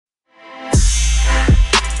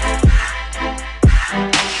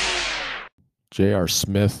J.R.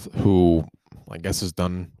 Smith, who I guess is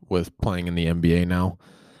done with playing in the NBA now.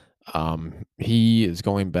 He is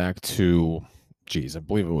going back to, geez, I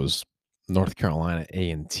believe it was North Carolina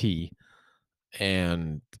A&T,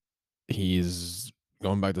 and he's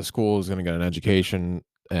going back to school. He's going to get an education,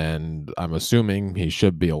 and I'm assuming he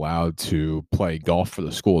should be allowed to play golf for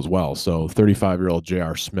the school as well. So 35-year-old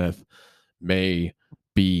J.R. Smith may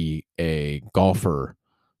be a golfer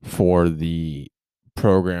for the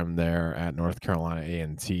program there at North Carolina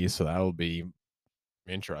A&T. So that'll be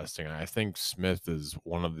interesting. I think Smith is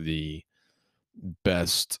one of the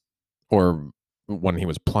best, or when he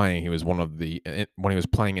was playing, he was one of the, when he was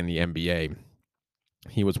playing in the NBA,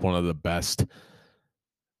 he was one of the best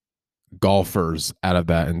golfers out of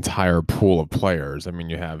that entire pool of players. I mean,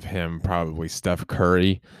 you have him, probably Steph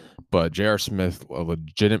Curry, but J.R. Smith, a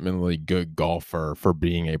legitimately good golfer for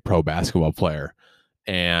being a pro basketball player.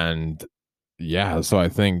 And yeah, so I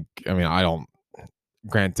think, I mean, I don't,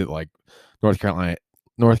 granted, like North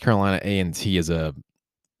Carolina A&T is a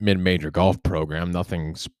mid-major golf program,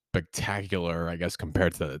 nothing spectacular, I guess,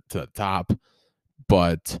 compared to the top,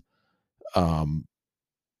 but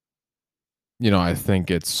I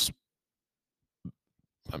think it's,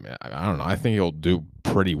 I mean, I don't know. I think he'll do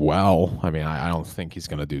pretty well. I mean, I don't think he's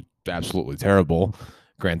going to do absolutely terrible.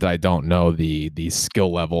 Granted, I don't know the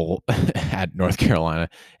skill level at North Carolina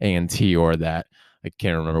A&T, or that, I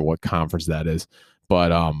can't remember what conference that is,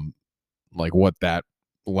 but like what that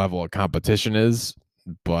level of competition is.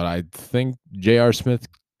 But I think J.R. Smith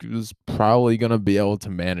is probably going to be able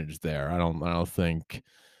to manage there. I don't think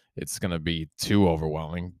it's going to be too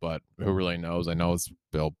overwhelming, but who really knows? I know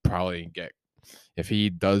they'll probably get, if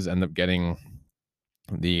he does end up getting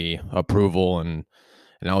the approval and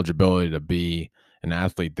eligibility to be an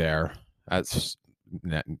athlete there, that's,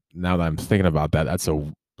 now that I'm thinking about that, that's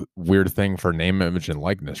a weird thing for name, image, and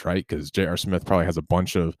likeness, right? Because J.R. Smith probably has a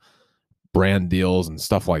bunch of brand deals and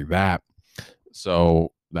stuff like that.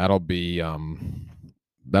 So that'll be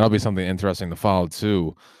something interesting to follow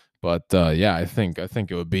too. But yeah, I think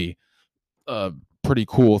it would be a pretty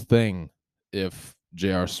cool thing if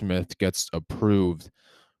J.R. Smith gets approved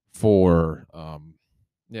for to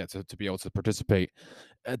be able to participate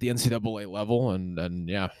at the NCAA level, and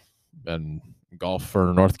golf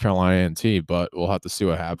for North Carolina A&T. But we'll have to see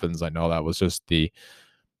what happens. I know that was just the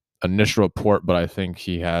initial report, but I think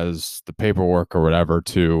he has the paperwork or whatever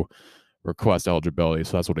to request eligibility,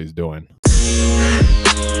 so that's what he's doing.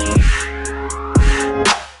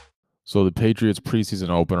 So the Patriots preseason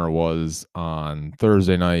opener was on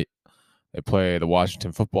Thursday night. They play the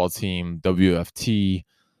Washington football team, WFT,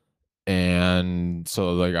 and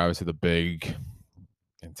so, like, obviously the big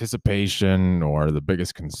anticipation, or the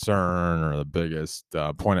biggest concern, or the biggest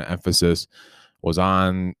point of emphasis was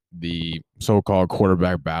on the so-called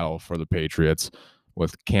quarterback battle for the Patriots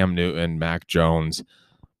with Cam Newton, Mac Jones.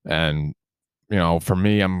 And, for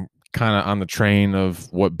me, I'm kind of on the train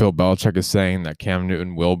of what Bill Belichick is saying, that Cam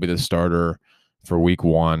Newton will be the starter for week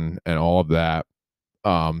 1 and all of that.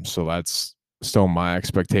 So that's still my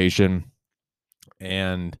expectation.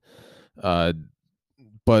 And, but,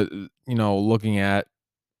 looking at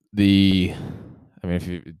if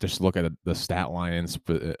you just look at the stat line,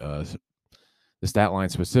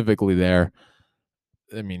 specifically there,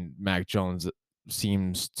 I mean, Mac Jones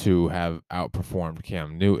seems to have outperformed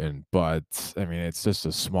Cam Newton, but I mean, it's just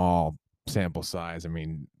a small sample size. I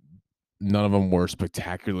mean, none of them were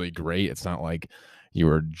spectacularly great. It's not like you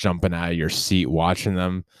were jumping out of your seat watching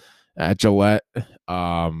them at Gillette.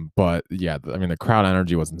 But yeah, I mean, the crowd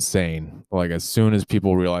energy was insane. Like, as soon as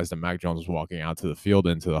people realized that Mac Jones was walking out to the field,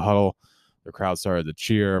 into the huddle, the crowd started to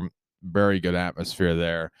cheer. Very good atmosphere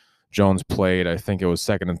there. Jones played, I think it was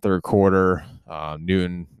second and third quarter.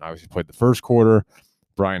 Newton obviously played the first quarter.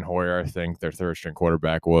 Brian Hoyer, I think their third string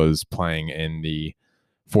quarterback, was playing in the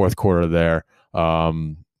fourth quarter there.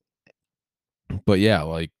 But yeah,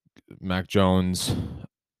 like, Mac Jones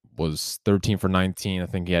was 13 for 19. I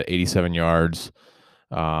think he had 87 yards.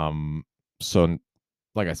 So,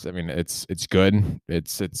 like I said, I mean, it's good.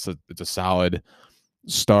 It's a solid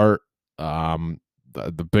start. The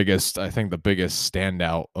biggest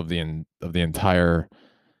standout of the entire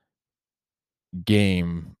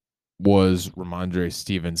game was Ramondre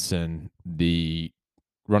Stevenson, the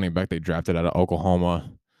running back they drafted out of Oklahoma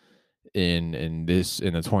in the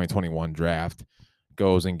 2021 draft.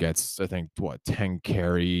 Goes and gets, I think, 10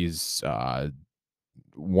 carries,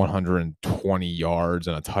 120 yards,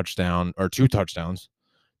 and a touchdown, or two touchdowns,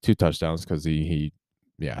 because he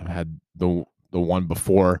had the one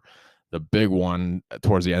before the big one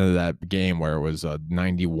towards the end of that game where it was a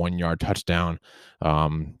 91-yard touchdown.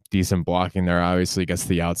 Decent blocking there, obviously gets to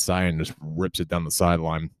the outside and just rips it down the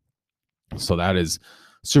sideline. So that is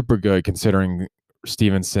super good considering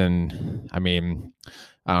Stevenson. I mean,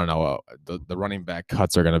 I don't know. The running back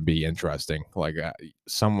cuts are going to be interesting. Like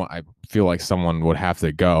I feel like someone would have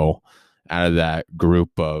to go out of that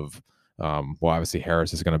group of. Well, obviously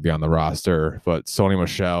Harris is going to be on the roster, but Sony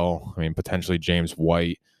Michel, I mean, potentially James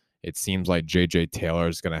White. It seems like J.J. Taylor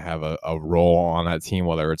is going to have a role on that team,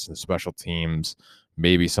 whether it's in special teams,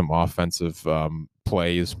 maybe some offensive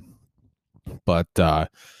plays. But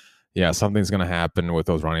yeah, something's going to happen with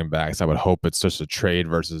those running backs. I would hope it's just a trade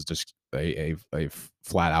versus just a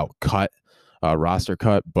flat out cut, roster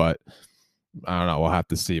cut. But I don't know. We'll have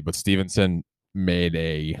to see. But Stevenson made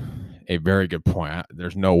a very good point.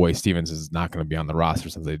 There's no way Stevenson is not going to be on the roster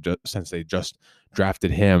since they just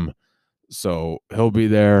drafted him. So he'll be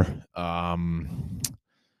there. Trying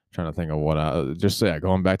to think of what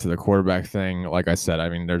going back to the quarterback thing. Like I said, I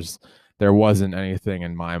mean, there wasn't anything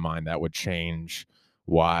in my mind that would change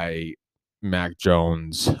why Mac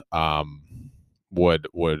Jones would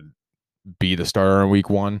be the starter in week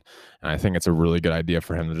 1. And I think it's a really good idea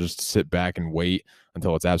for him to just sit back and wait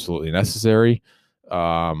until it's absolutely necessary.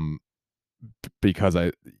 Because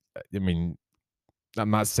I mean, I'm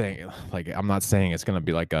not saying it's going to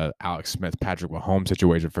be like a Alex Smith, Patrick Mahomes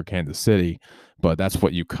situation for Kansas City, but that's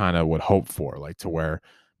what you kind of would hope for, like to where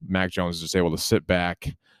Mac Jones is just able to sit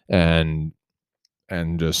back and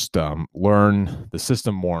just learn the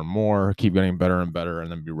system more and more, keep getting better and better, and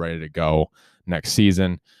then be ready to go next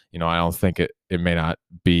season. I don't think it may not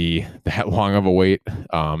be that long of a wait.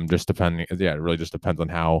 Just depending, it really just depends on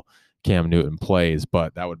how Cam Newton plays,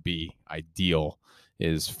 but that would be ideal,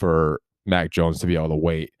 is for Mac Jones to be able to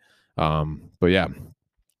wait. But yeah,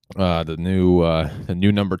 the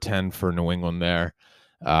new number 10 for New England there.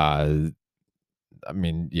 I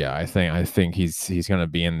mean, yeah, I think he's going to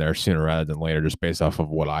be in there sooner rather than later, just based off of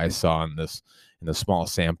what I saw in the small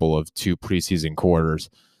sample of 2 preseason quarters.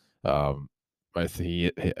 I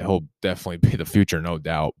think he'll definitely be the future, no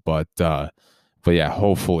doubt. But yeah,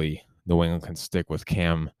 hopefully New England can stick with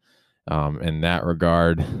Cam in that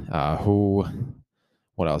regard.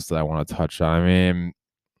 What else did I want to touch on? I mean,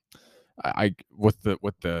 I with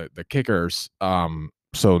the kickers.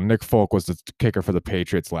 So Nick Folk was the kicker for the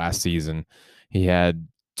Patriots last season. He had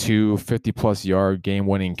 2 50-plus yard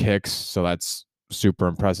game-winning kicks, so that's super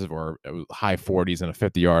impressive, or high 40s and a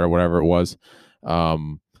 50-yard or whatever it was.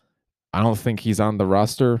 I don't think he's on the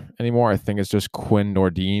roster anymore. I think it's just Quinn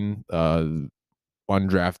Nordine,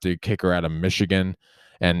 undrafted kicker out of Michigan.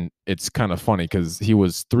 And it's kind of funny because he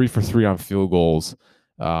was 3 for 3 on field goals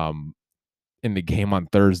in the game on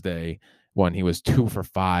Thursday, when he was 2 for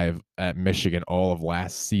 5 at Michigan all of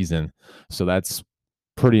last season. So that's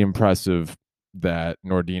pretty impressive that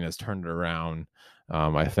Nordine has turned it around.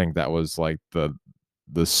 I think that was like the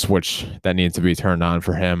switch that needs to be turned on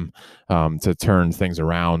for him to turn things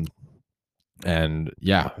around. And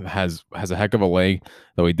yeah, has a heck of a leg,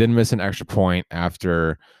 though he did miss an extra point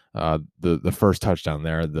after the first touchdown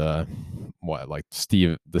there.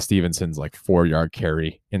 Stevenson's like 4-yard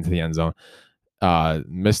carry into the end zone.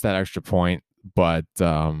 Missed that extra point, but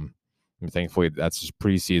thankfully that's just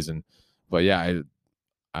preseason. But yeah,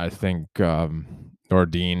 I think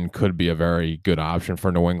Nordine could be a very good option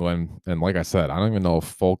for New England. And like I said, I don't even know if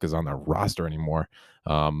Folk is on the roster anymore.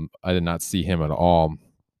 I did not see him at all.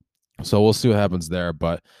 So we'll see what happens there.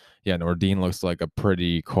 But yeah, Nordine looks like a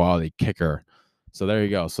pretty quality kicker. So there you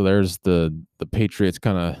go. So there's the Patriots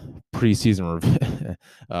kind of preseason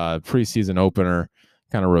preseason opener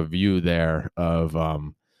kind of review there of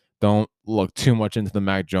don't look too much into the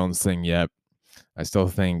Mac Jones thing yet. I still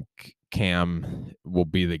think Cam will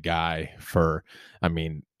be the guy for, I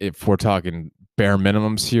mean, if we're talking bare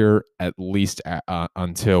minimums here, at least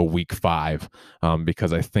until week 5,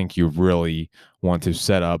 because I think you really want to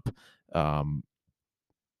set up,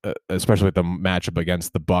 especially with the matchup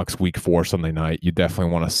against the Bucs week 4 Sunday night, you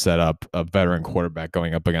definitely want to set up a veteran quarterback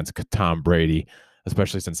going up against Tom Brady,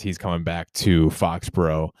 especially since he's coming back to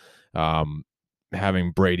Foxborough.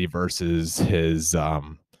 Having Brady versus his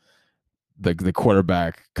the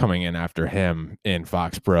quarterback coming in after him in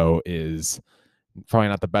Foxborough is probably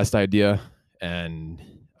not the best idea. And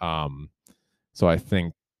so I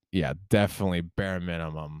think, yeah, definitely bare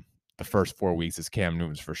minimum, the first 4 weeks is Cam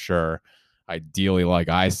Newton's for sure. Ideally, like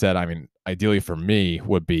I said, I mean, ideally for me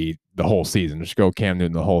would be the whole season. Just go Cam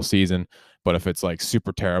Newton the whole season. But if it's like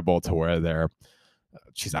super terrible to where they're,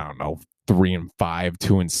 I don't know, 3-5,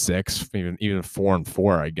 2-6, even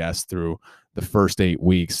 4-4, I guess, through the first 8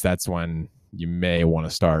 weeks, that's when you may want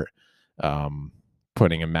to start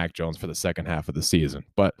putting in Mac Jones for the second half of the season.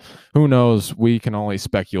 But who knows? We can only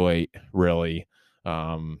speculate, really.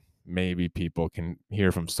 Maybe people can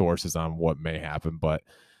hear from sources on what may happen, but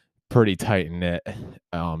pretty tight knit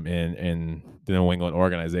in the New England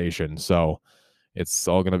organization. So it's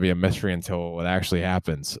all going to be a mystery until it actually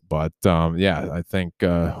happens. But yeah, I think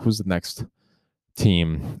who's the next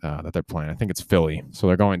team that they're playing? I think it's Philly. So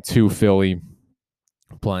they're going to Philly,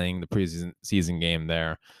 playing the preseason game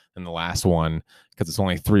there, and the last one, because it's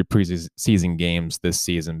only 3 preseason games this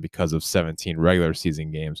season because of 17 regular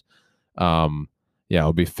season games. Yeah,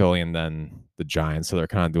 it'll be Philly and then the Giants. So they're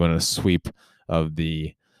kind of doing a sweep of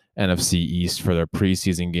the NFC East for their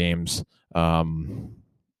preseason games.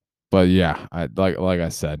 But yeah, like I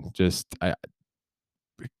said, I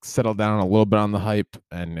settle down a little bit on the hype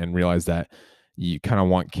and realize that you kind of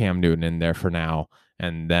want Cam Newton in there for now.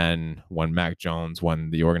 And then when Mac Jones, when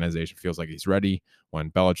the organization feels like he's ready,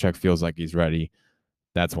 when Belichick feels like he's ready,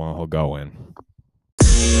 that's when he'll go in.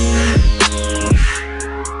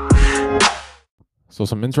 So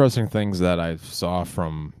some interesting things that I saw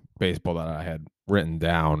from baseball that I had written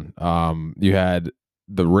down. You had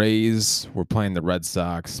the Rays were playing the Red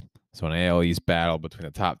Sox. So an AL East battle between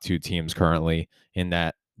the top 2 teams currently in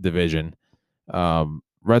that division.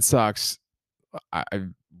 Red Sox,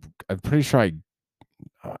 I'm pretty sure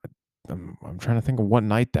I'm trying to think of what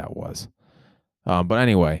night that was. But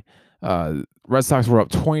anyway, Red Sox were up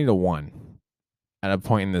 20-1 at a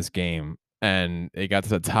point in this game, and it got to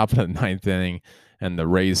the top of the 9th inning, and the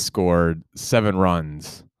Rays scored 7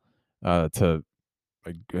 runs to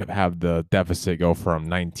have the deficit go from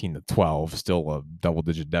 19 to 12. Still a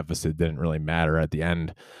double-digit deficit. Didn't really matter at the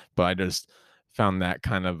end, but I just found that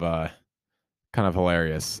kind of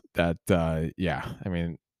hilarious. That yeah, I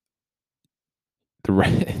mean, the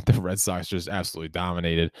Red Sox just absolutely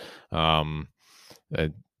dominated. And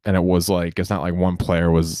it was like, it's not like one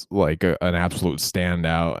player was like an absolute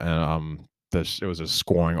standout, and it was just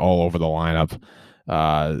scoring all over the lineup.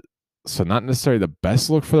 So not necessarily the best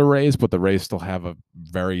look for the Rays, but the Rays still have a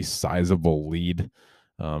very sizable lead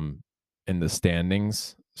in the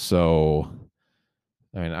standings. So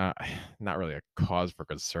I mean, not really a cause for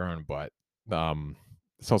concern, but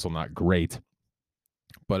it's also not great.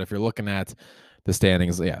 But if you're looking at the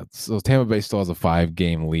standings, yeah, so Tampa Bay still has a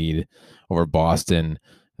 5-game lead over Boston.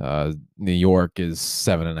 New York is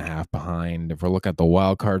 7.5 behind. If we're looking at the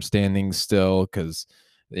wild card standings still, because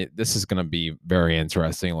this is going to be very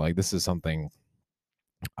interesting. Like, this is something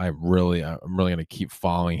I'm really going to keep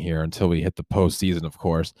following here until we hit the postseason, of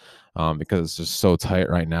course, because it's just so tight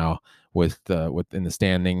right now within the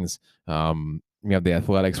standings. We have the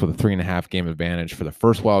Athletics with a 3.5 game advantage for the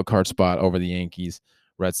first wild card spot over the Yankees.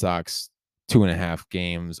 Red Sox 2.5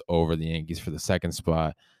 games over the Yankees for the second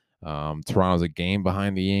spot. Toronto's a game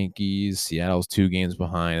behind the Yankees. Seattle's 2 games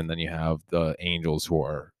behind, and then you have the Angels, who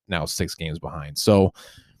are now 6 games behind. So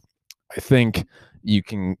I think you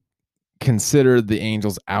can consider the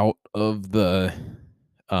Angels out of the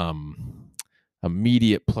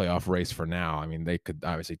immediate playoff race for now. I mean, they could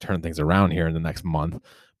obviously turn things around here in the next month,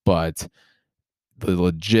 but the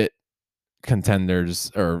legit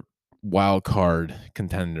contenders or wild card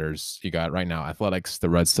contenders you got right now: Athletics, the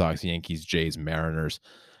Red Sox, Yankees, Jays, Mariners.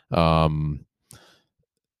 So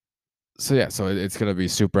yeah, so it's going to be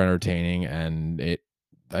super entertaining, and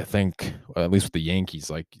I think, at least with the Yankees,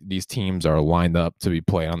 like, these teams are lined up to be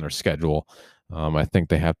playing on their schedule. I think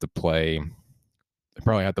they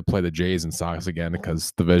probably have to play the Jays and Sox again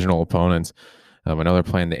because divisional opponents. I know they're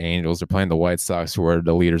playing the Angels. They're playing the White Sox, who are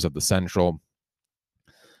the leaders of the Central.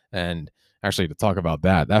 And actually, to talk about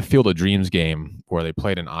that Field of Dreams game where they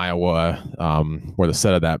played in Iowa, where the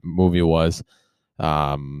set of that movie was,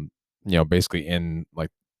 basically in like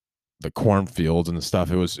the cornfields and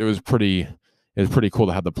stuff. It was pretty cool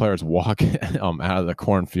to have the players walk out of the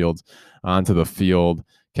cornfields onto the field.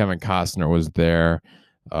 Kevin Costner was there.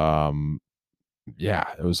 Yeah,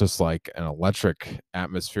 it was just like an electric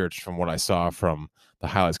atmosphere from what I saw from the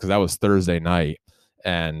highlights, because that was Thursday night,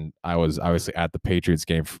 and I was obviously at the Patriots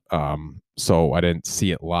game, so I didn't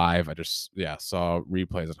see it live. I just saw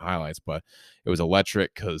replays and highlights, but it was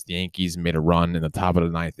electric because the Yankees made a run in the top of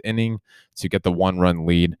the 9th inning to get the 1-run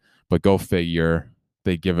lead, but go figure,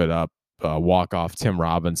 they give it up. Walk off Tim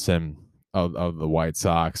Robinson of the White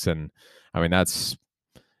Sox, and I mean,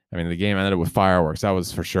 the game ended with fireworks. That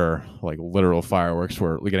was for sure, like literal fireworks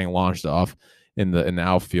were getting launched off in the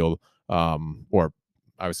outfield, or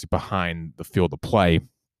obviously behind the field of play.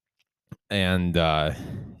 And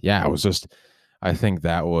it was just, I think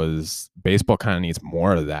that was, baseball kind of needs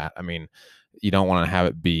more of that. I mean, you don't want to have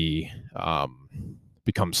it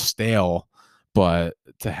become stale, but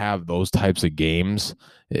to have those types of games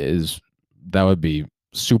is that would be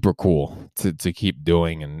super cool to keep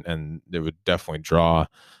doing, and it would definitely draw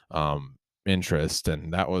interest.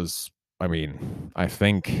 And that was, I mean, I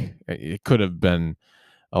think it could have been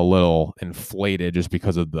a little inflated just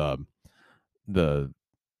because of the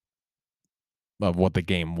of what the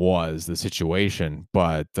game was, the situation.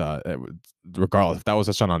 But regardless, if that was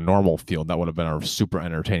just on a normal field, that would have been a super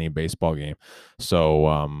entertaining baseball game.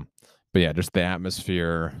 So, but yeah, just the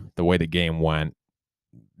atmosphere, the way the game went,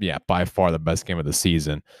 yeah, by far the best game of the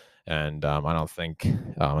season. And I don't think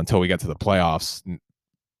until we get to the playoffs,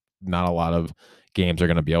 not a lot of games are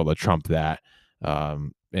going to be able to trump that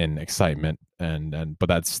in excitement. And but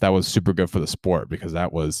that was super good for the sport because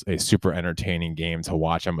that was a super entertaining game to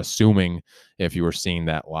watch. I'm assuming if you were seeing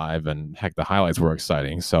that live, and heck, the highlights were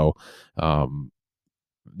exciting. So um,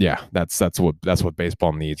 yeah, that's what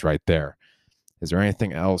baseball needs right there. Is there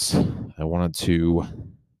anything else I wanted to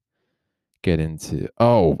get into?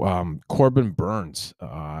 Oh, Corbin Burns.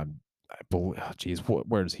 I believe. Oh, geez,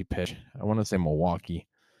 where does he pitch? I want to say Milwaukee,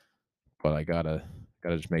 but I gotta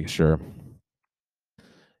just make sure.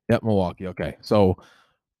 Yep, Milwaukee. Okay, so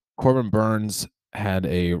Corbin Burns had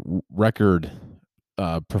a record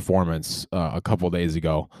performance a couple days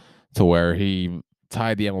ago, to where he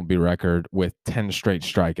tied the MLB record with 10 straight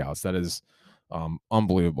strikeouts. That is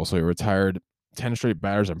unbelievable. So he retired 10 straight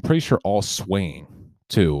batters. I'm pretty sure all swinging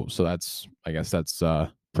too. So I guess that's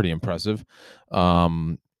pretty impressive.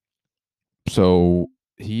 Um, so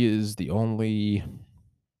he is the only.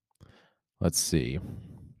 Let's see.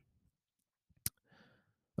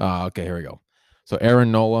 Okay, here we go. So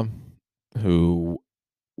Aaron Nola, who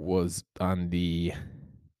was on the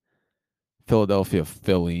Philadelphia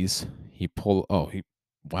Phillies, he pulled. Oh, he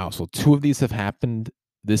wow. So two of these have happened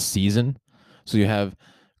this season. So you have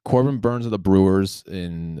Corbin Burns of the Brewers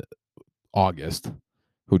in August,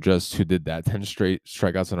 who did that 10 straight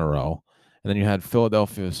strikeouts in a row. And then you had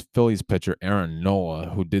Philadelphia's Phillies pitcher Aaron Nola,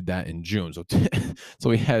 who did that in June. So so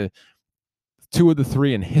we had two of the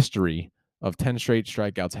three in history of 10 straight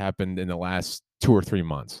strikeouts happened in the last 2 or 3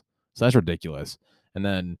 months. So that's ridiculous. And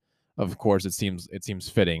then, of course, it seems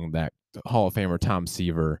fitting that Hall of Famer Tom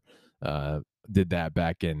Seaver uh, did that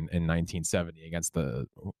back in 1970 against the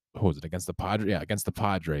who was it against the Padres? Yeah, against the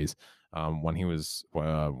Padres when he was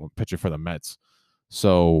pitcher for the Mets.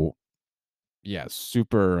 So yeah,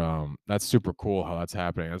 super. That's super cool how that's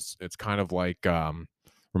happening. It's kind of like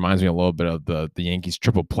reminds me a little bit of the Yankees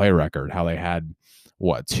triple play record. How they had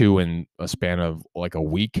what two in a span of like a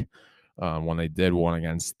week when they did one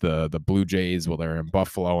against the Blue Jays while they were in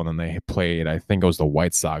Buffalo, and then they played I think it was the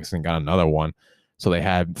White Sox and got another one. So they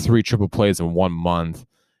had three triple plays in 1 month,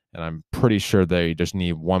 and I'm pretty sure they just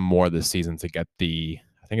need one more this season to get the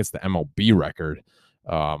I think it's the MLB record.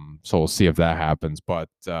 So we'll see if that happens, but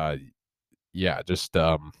yeah, just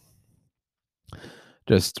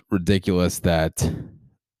ridiculous that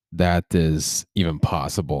that is even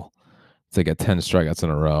possible to get 10 strikeouts in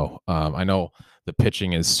a row. I know the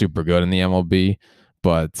pitching is super good in the MLB,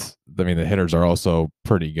 but I mean the hitters are also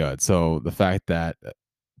pretty good. So the fact that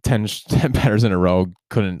 10 batters in a row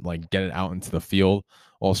couldn't like get it out into the field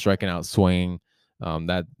while striking out swinging,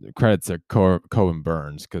 that credits to Cohen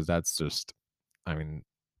Burns, because that's just, I mean,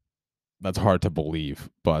 that's hard to believe.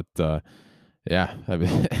 But yeah, I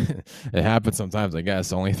mean, it happens sometimes, I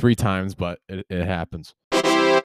guess. Only 3 times, but it happens.